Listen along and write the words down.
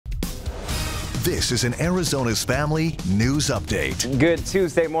This is an Arizona's Family News Update. Good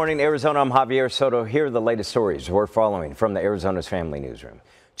Tuesday morning, Arizona. I'm Javier Soto. Here are the latest stories we're following from the Arizona's Family Newsroom.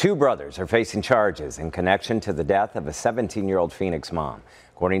 Two brothers are facing charges in connection to the death of a 17-year-old Phoenix mom.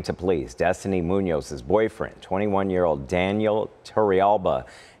 According to police, Destiny Munoz's boyfriend, 21-year-old Daniel Torrealba,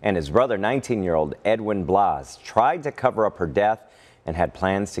 and his brother, 19-year-old Edwin Blas, tried to cover up her death and had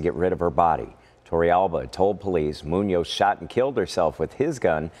plans to get rid of her body. Torrealba told police Munoz shot and killed herself with his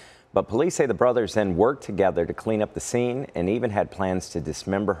gun, but police say the brothers then worked together to clean up the scene and even had plans to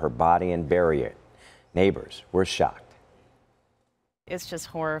dismember her body and bury it. Neighbors were shocked. It's just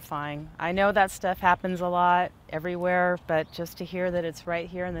horrifying. I know that stuff happens a lot everywhere, but just to hear that it's right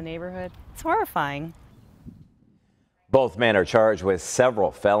here in the neighborhood, it's horrifying. Both men are charged with several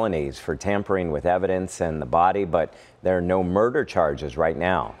felonies for tampering with evidence and the body, but there are no murder charges right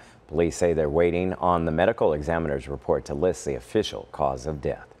now. Police say they're waiting on the medical examiner's report to list the official cause of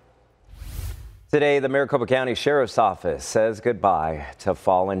death. Today, the Maricopa County Sheriff's Office says goodbye to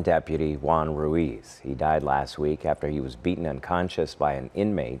fallen deputy Juan Ruiz. He died last week after he was beaten unconscious by an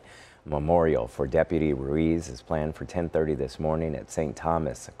inmate. A memorial for Deputy Ruiz is planned for 10:30 this morning at St.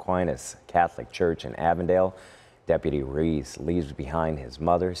 Thomas Aquinas Catholic Church in Avondale. Deputy Ruiz leaves behind his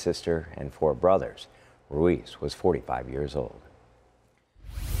mother, sister, and 4 brothers. Ruiz was 45 years old.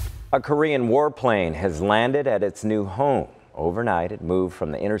 A Korean warplane has landed at its new home. Overnight, it moved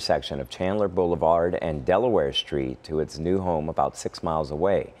from the intersection of Chandler Boulevard and Delaware Street to its new home about 6 miles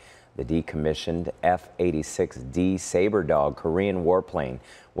away. The decommissioned F-86D Sabre Dog Korean warplane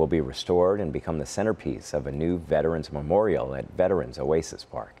will be restored and become the centerpiece of a new Veterans Memorial at Veterans Oasis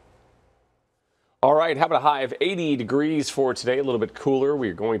Park. All right, how about a high of 80 degrees for today? A little bit cooler.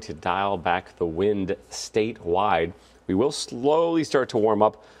 We're going to dial back the wind statewide. We will slowly start to warm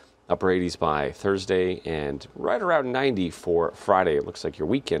up. Upper 80s by Thursday and right around 90 for Friday. It looks like your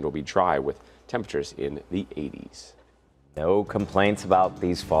weekend will be dry with temperatures in the 80s. No complaints about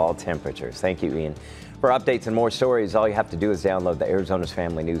these fall temperatures. Thank you, Ian. For updates and more stories, all you have to do is download the Arizona's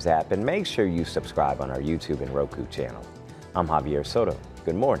Family News app and make sure you subscribe on our YouTube and Roku channel. I'm Javier Soto.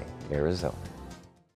 Good morning, Arizona.